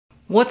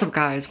What's up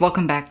guys,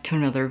 welcome back to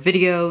another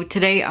video.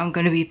 Today I'm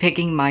going to be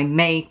picking my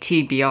May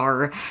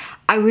TBR.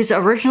 I was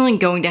originally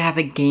going to have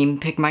a game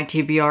pick my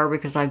TBR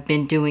because I've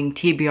been doing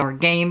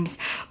TBR games,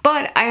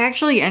 but I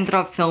actually ended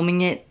up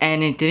filming it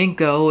and it didn't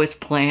go as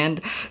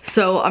planned.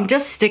 So I'm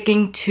just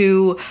sticking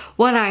to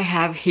what I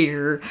have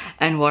here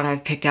and what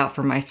I've picked out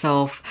for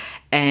myself.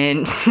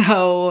 And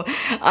so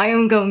I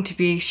am going to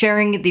be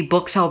sharing the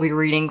books I'll be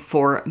reading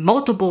for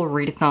multiple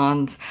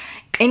readathons,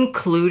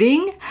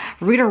 including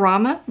Read O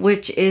Rama,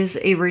 which is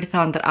a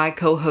readathon that I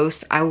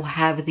co-host. I will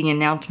have the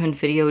announcement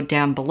video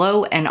down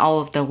below and all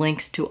of the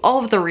links to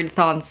all of the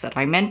readathons that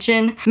I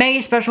mention. May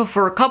is special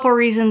for a couple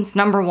reasons.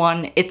 Number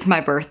one, it's my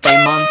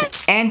birthday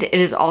month, and it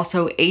is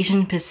also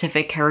Asian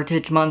Pacific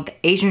Heritage Month.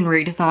 Asian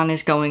Readathon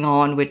is going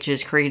on, which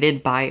is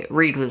created by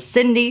Read with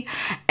Cindy,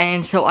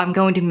 and so I'm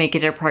going to make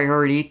it a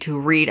priority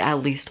to read at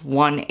least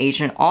one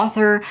Asian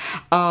author.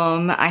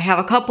 I have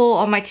a couple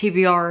on my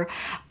TBR.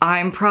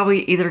 I'm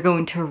probably either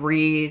going to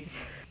read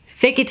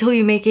Fake It Till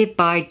You Make It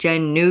by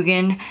Jen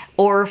Nugent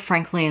or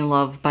Frankly in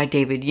Love by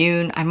David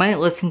Yoon. I might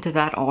listen to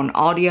that on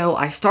audio.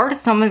 I started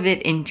some of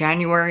it in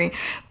January,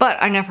 but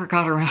I never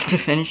got around to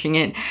finishing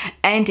it,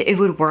 and it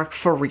would work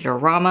for Read O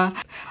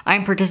Rama.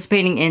 I'm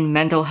participating in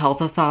Mental Health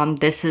A Thon.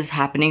 This is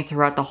happening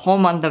throughout the whole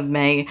month of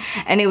May,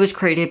 and it was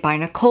created by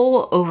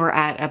Nicole over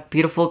at A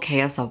Beautiful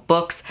Chaos of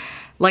Books.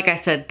 Like I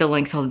said, the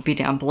links will be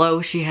down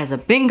below. She has a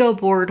bingo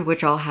board,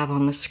 which I'll have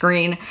on the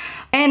screen.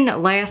 And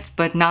last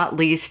but not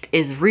least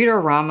is Read O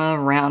Rama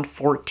Round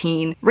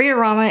 14. Read O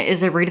Rama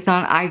is a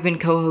readathon I've been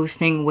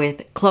co-hosting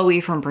with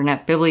Chloe from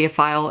Brunette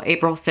Bibliophile,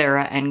 April,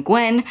 Sarah, and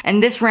Gwen.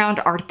 And this round,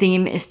 our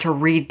theme is to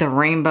read the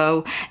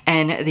rainbow.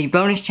 And the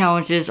bonus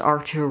challenges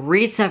are to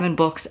read 7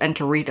 books and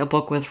to read a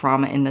book with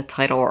Rama in the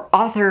title or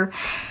author.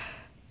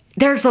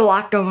 There's a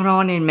lot going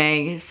on in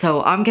May,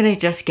 so I'm gonna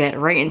just get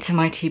right into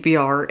my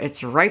TBR.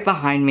 It's right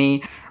behind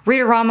me. Read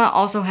O Rama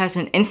also has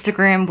an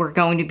Instagram. We're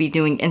going to be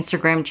doing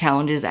Instagram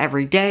challenges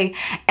every day,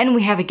 and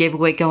we have a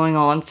giveaway going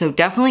on, so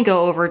definitely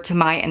go over to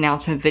my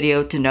announcement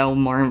video to know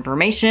more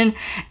information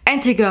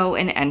and to go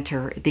and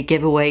enter the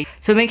giveaway.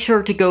 So make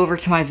sure to go over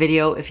to my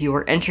video if you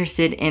are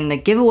interested in the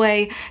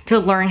giveaway to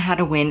learn how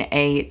to win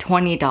a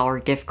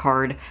 $20 gift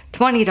card,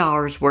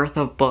 $20 worth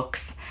of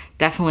books.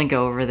 Definitely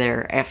go over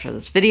there after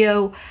this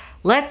video.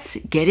 Let's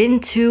get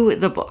into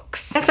the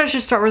books. I guess I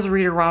should start with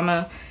Read O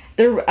Rama.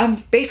 I'm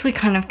basically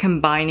kind of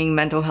combining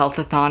Mental Health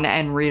A Thon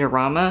and Read O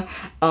Rama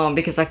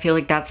because I feel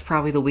like that's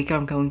probably the week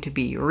I'm going to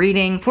be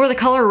reading. For the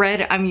color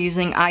red, I'm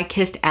using I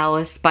Kissed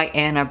Alice by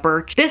Anna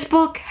Birch. This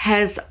book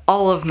has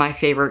all of my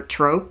favorite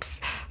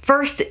tropes.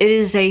 First, it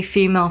is a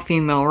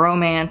female-female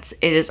romance.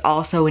 It is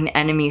also an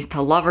enemies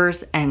to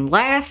lovers. And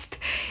last,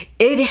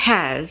 it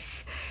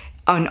has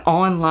an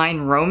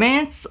online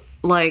romance,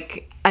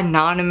 like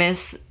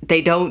anonymous.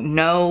 They don't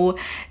know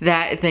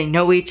that they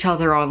know each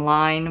other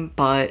online,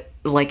 but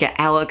like an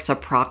Alex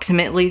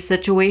approximately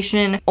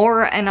situation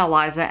or an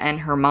Eliza and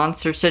her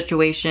monster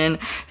situation.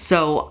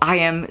 So I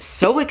am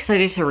so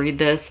excited to read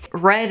this.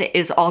 Red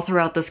is all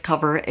throughout this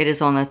cover. It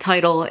is on the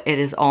title, it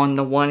is on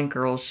the one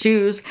girl's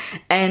shoes,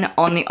 and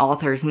on the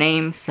author's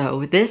name.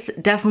 So this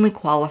definitely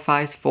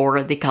qualifies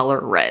for the color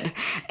red.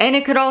 And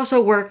it could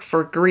also work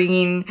for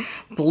green,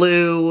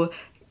 blue,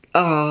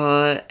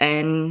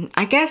 and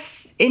I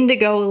guess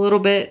indigo a little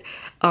bit,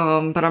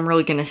 but I'm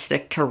really gonna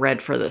stick to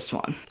red for this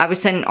one. I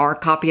was sent an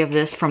art copy of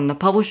this from the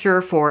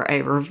publisher for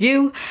a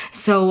review,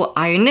 so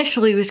I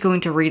initially was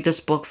going to read this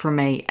book for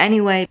May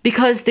anyway,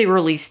 because the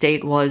release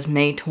date was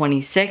May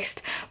 26th,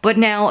 but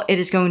now it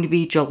is going to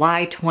be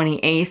July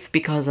 28th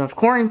because of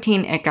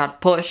quarantine. It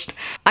got pushed.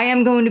 I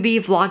am going to be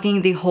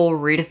vlogging the whole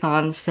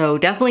readathon, so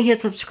definitely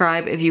hit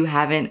subscribe if you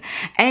haven't,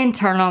 and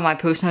turn on my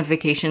post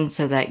notifications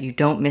so that you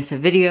don't miss a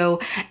video,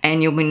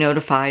 and you'll be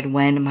notified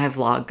when my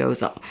vlog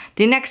goes up.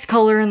 The next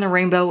color in the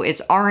rainbow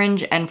is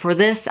orange, and for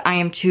this I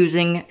am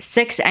choosing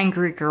 6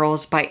 Angry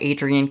Girls by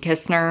Adrienne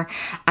Kistner.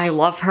 I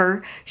love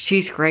her.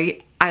 She's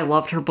great. I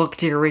loved her book,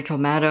 Dear Rachel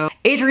Maddow.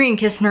 Adrienne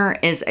Kistner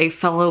is a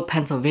fellow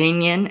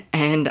Pennsylvanian,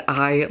 and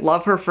I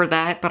love her for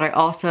that, but I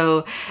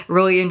also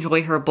really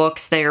enjoy her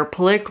books. They are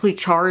politically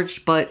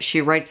charged, but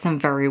she writes them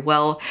very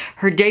well.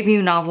 Her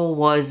debut novel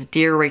was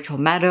Dear Rachel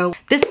Maddow.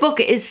 This book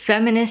is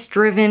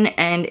feminist-driven,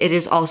 and it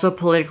is also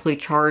politically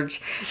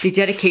charged. The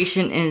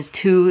dedication is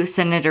to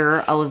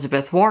Senator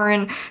Elizabeth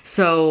Warren,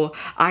 so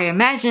I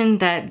imagine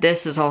that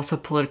this is also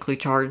politically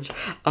charged.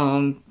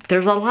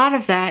 There's a lot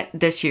of that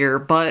this year,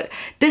 but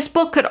this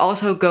book could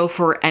also go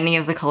for any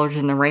of the colors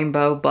in the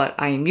rainbow, but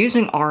I am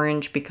using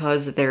orange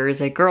because there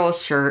is a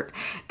girl's shirt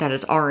that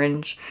is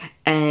orange,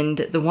 and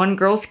the one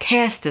girl's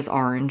cast is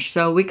orange.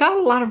 So we got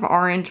a lot of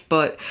orange,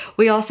 but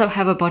we also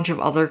have a bunch of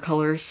other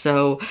colors,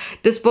 so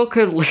this book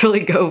could literally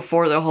go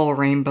for the whole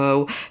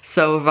rainbow.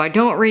 So if I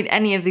don't read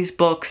any of these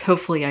books,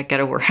 hopefully I get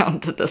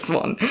around to this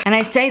one. And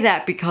I say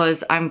that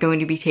because I'm going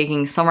to be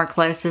taking summer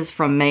classes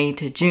from May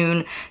to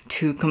June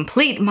to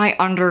complete my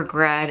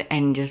undergrad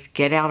and just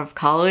get out of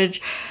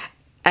college.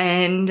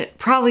 and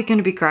probably going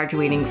to be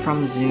graduating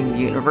from Zoom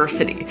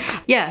University.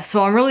 Yeah,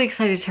 so I'm really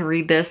excited to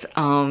read this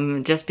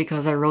just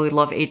because I really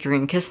love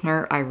Adrienne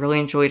Kistner. I really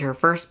enjoyed her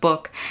first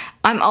book.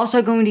 I'm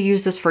also going to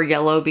use this for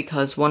yellow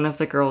because one of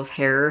the girls'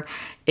 hair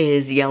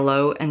is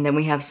yellow, and then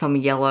we have some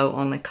yellow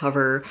on the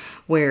cover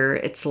where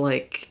it's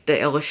like the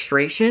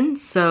illustration.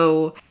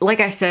 So like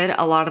I said,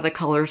 a lot of the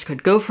colors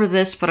could go for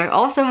this, but I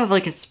also have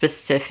like a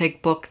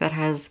specific book that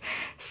has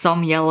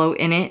some yellow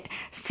in it,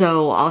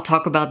 so I'll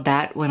talk about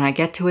that when I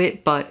get to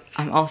it, but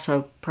I'm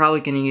also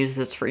probably going to use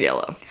this for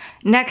yellow.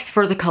 Next,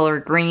 for the color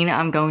green,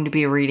 I'm going to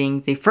be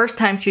reading The First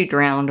Time She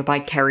Drowned by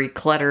Carrie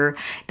Kletter.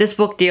 This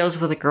book deals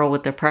with a girl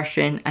with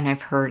depression, and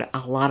I've heard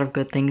a lot of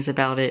good things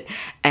about it,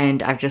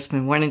 and I've just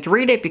been wanting to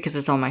read it because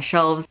it's on my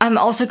shelves. I'm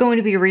also going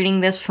to be reading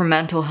this for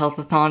Mental Health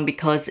A Thon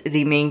because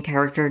the main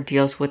character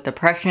deals with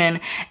depression,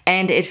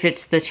 and it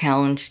fits the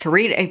challenge to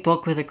read a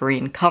book with a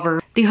green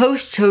cover. The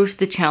host chose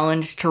the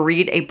challenge to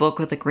read a book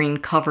with a green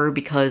cover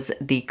because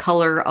the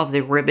color of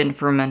the ribbon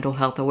for mental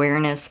health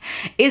awareness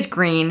is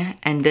green,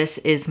 and this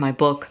is my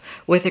book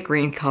with a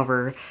green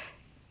cover.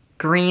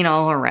 Green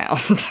all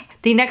around.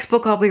 The next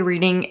book I'll be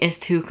reading is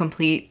to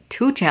complete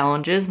 2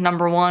 challenges.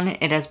 Number 1,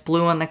 it has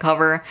blue on the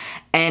cover,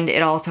 and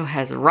it also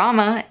has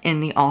Rama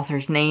in the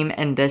author's name,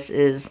 and this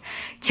is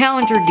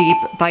Challenger Deep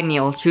by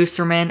Neil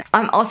Schusterman.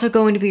 I'm also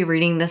going to be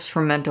reading this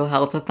for Mental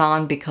Health A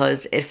Thon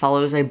because it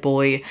follows a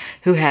boy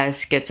who has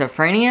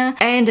schizophrenia,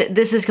 and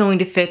this is going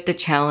to fit the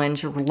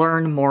challenge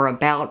learn more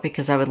about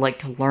because I would like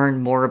to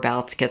learn more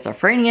about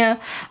schizophrenia.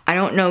 I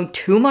don't know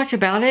too much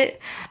about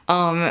it.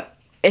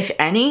 If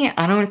any,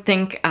 I don't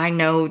think I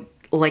know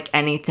like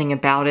anything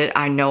about it.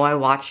 I know I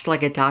watched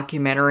like a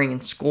documentary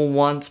in school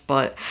once,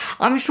 but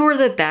I'm sure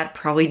that that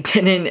probably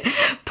didn't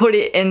put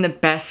it in the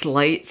best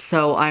light,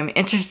 so I'm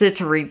interested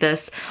to read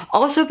this.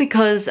 Also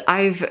because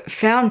I've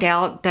found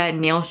out that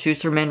Neil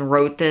Schusterman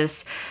wrote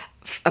this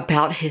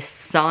about his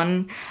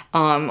son,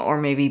 or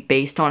maybe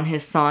based on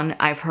his son.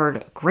 I've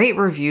heard great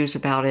reviews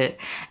about it,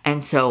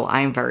 and so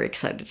I'm very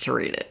excited to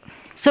read it.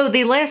 So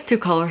the last 2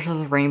 colors of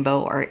the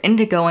rainbow are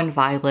indigo and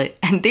violet,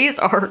 and these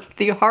are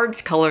the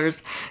hardest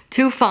colors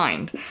to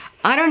find.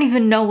 I don't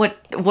even know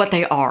what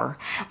they are.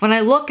 When I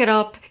look it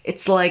up,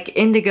 it's like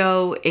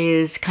indigo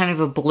is kind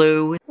of a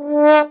blue.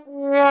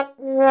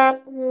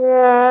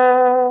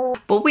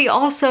 But we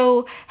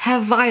also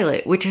have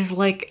violet, which is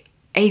like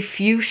a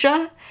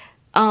fuchsia.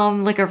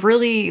 Like a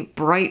really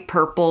bright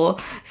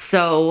purple,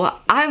 so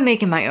I'm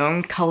making my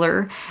own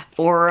color,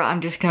 or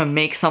I'm just gonna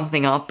make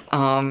something up,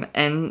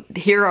 and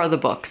here are the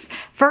books.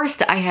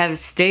 First, I have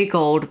Stay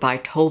Gold by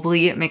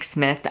Tobley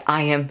McSmith.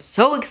 I am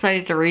so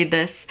excited to read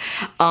this.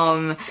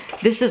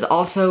 This is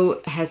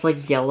also has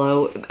like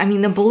yellow. I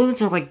mean, the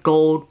balloons are like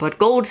gold, but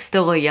gold is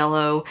still a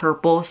yellow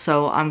purple,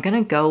 so I'm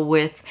gonna go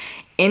with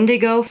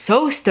Indigo.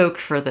 So stoked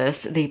for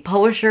this. The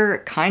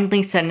publisher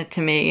kindly sent it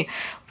to me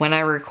when I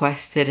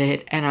requested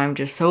it, and I'm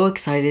just so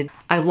excited.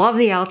 I love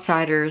The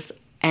Outsiders,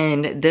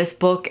 and this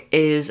book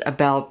is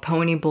about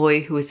Pony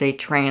Boy, who is a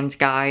trans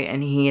guy,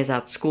 and he is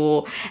at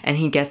school and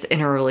he gets in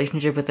a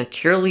relationship with a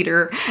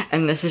cheerleader,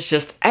 and this is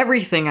just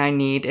everything I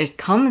need. It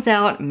comes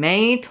out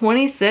May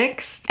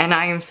 26th, and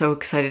I am so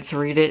excited to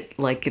read it.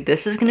 Like,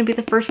 this is gonna be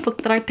the first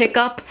book that I pick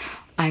up.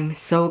 I'm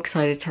so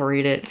excited to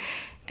read it.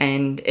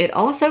 And it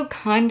also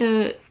kind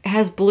of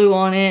has blue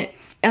on it.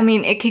 I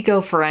mean, it could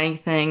go for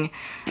anything.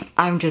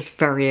 I'm just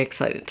very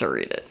excited to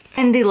read it.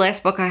 And the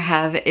last book I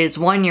have is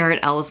 1 Year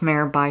at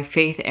Ellesmere by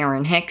Faith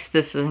Erin Hicks.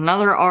 This is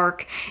another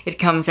arc. It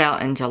comes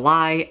out in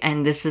July,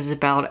 and this is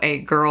about a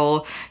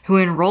girl who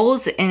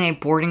enrolls in a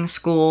boarding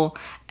school,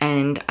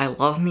 and I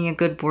love me a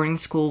good boarding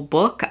school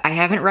book. I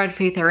haven't read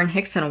Faith Erin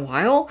Hicks in a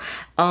while,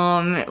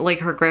 like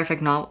her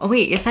graphic novel. Oh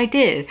wait, yes I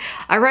did.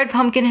 I read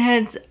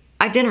Pumpkinheads.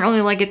 I didn't really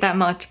like it that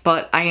much,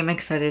 but I am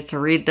excited to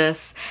read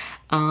this,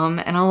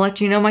 and I'll let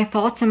you know my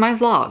thoughts in my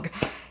vlog.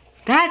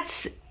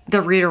 That's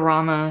the Read O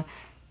Rama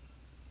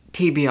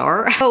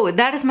TBR. So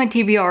that is my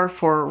TBR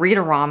for Read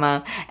O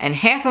Rama, and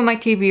half of my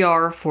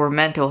TBR for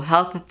Mental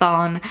Health A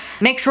Thon.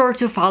 Make sure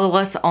to follow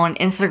us on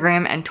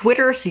Instagram and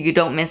Twitter so you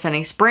don't miss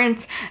any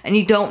sprints and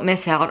you don't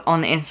miss out on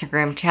the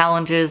Instagram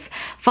challenges.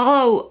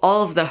 Follow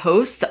all of the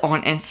hosts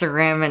on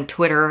Instagram and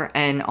Twitter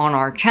and on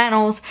our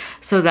channels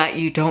so that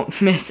you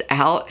don't miss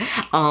out.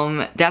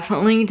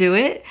 Definitely do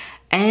it.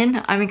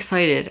 And I'm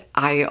excited.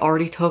 I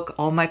already took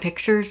all my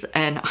pictures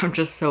and I'm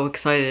just so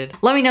excited.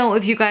 Let me know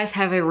if you guys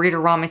have a Read O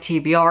Rama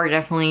TBR.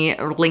 Definitely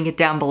link it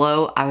down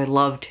below. I would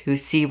love to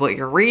see what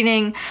you're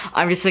reading.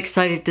 I'm just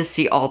excited to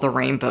see all the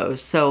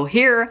rainbows. So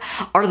here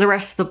are the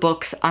rest of the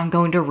books I'm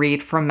going to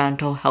read from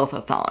Mental Health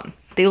A Thon.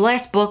 The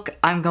last book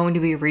I'm going to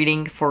be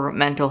reading for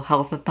Mental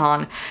Health A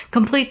Thon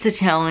completes the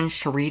challenge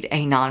to read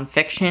a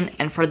nonfiction,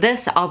 and for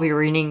this I'll be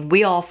reading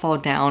We All Fall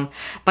Down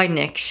by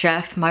Nick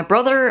Sheff. My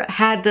brother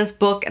had this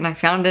book and I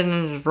found it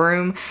in his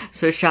room,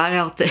 so shout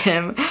out to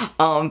him,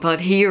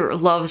 but he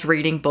loves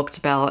reading books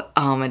about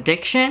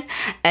addiction,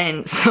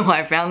 and so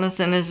I found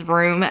this in his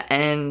room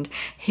and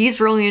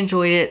he's really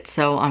enjoyed it,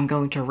 so I'm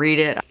going to read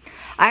it.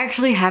 I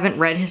actually haven't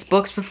read his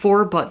books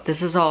before, but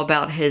this is all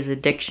about his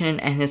addiction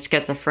and his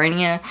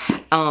schizophrenia.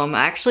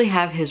 I actually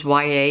have his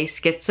YA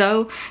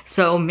Schizo,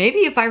 so maybe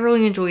if I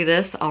really enjoy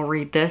this, I'll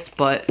read this,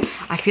 but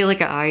I feel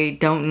like I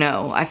don't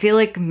know. I feel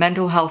like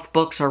mental health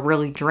books are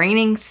really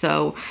draining,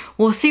 so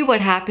we'll see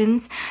what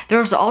happens.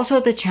 There's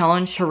also the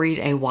challenge to read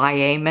a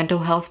YA mental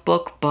health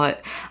book,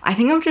 but I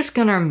think I'm just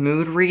gonna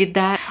mood read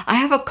that. I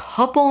have a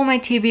couple on my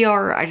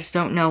TBR, I just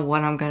don't know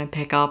what I'm gonna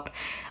pick up.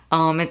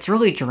 It's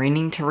really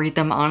draining to read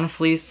them,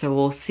 honestly, so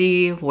we'll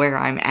see where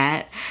I'm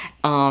at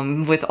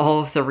with all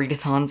of the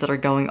readathons that are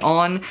going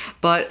on.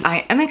 But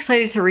I am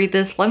excited to read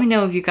this. Let me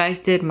know if you guys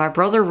did. My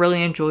brother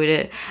really enjoyed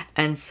it,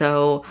 and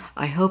so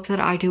I hope that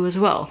I do as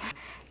well.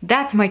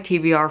 That's my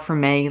TBR for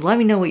May. Let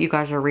me know what you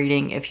guys are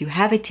reading. If you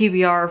have a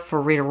TBR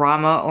for Read O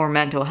Rama or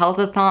Mental Health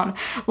A Thon,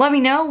 let me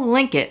know,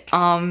 link it.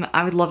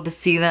 I would love to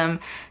see them.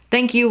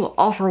 Thank you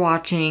all for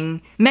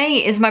watching. May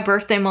is my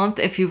birthday month.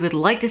 If you would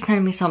like to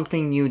send me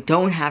something, you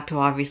don't have to,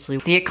 obviously.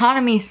 The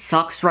economy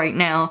sucks right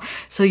now,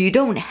 so you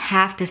don't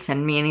have to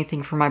send me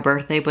anything for my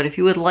birthday, but if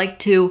you would like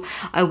to,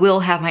 I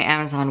will have my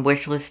Amazon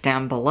wishlist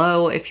down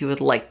below if you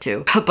would like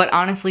to. But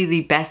honestly,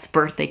 the best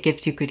birthday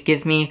gift you could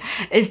give me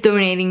is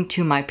donating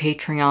to my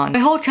Patreon. My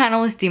whole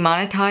channel is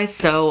demonetized,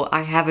 so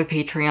I have a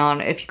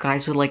Patreon if you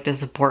guys would like to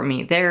support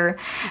me there.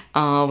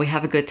 We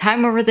have a good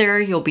time over there.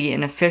 You'll be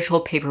an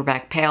official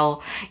paperback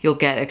pal. You'll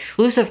get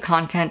exclusive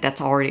content that's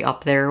already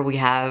up there. We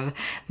have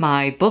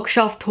my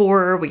bookshelf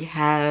tour. We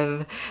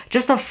have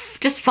just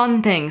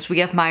fun things. We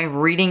have my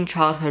Reading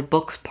Childhood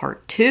Books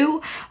Part 2.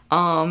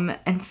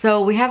 And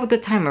so we have a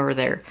good time over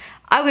there.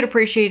 I would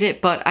appreciate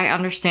it, but I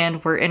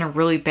understand we're in a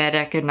really bad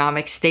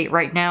economic state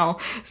right now,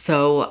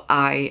 so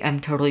I am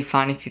totally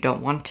fine if you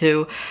don't want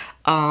to.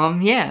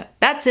 Yeah,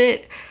 that's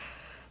it.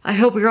 I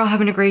hope you're all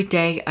having a great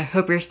day. I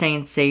hope you're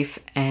staying safe,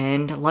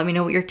 and let me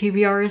know what your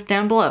TBR is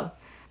down below.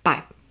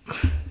 Bye.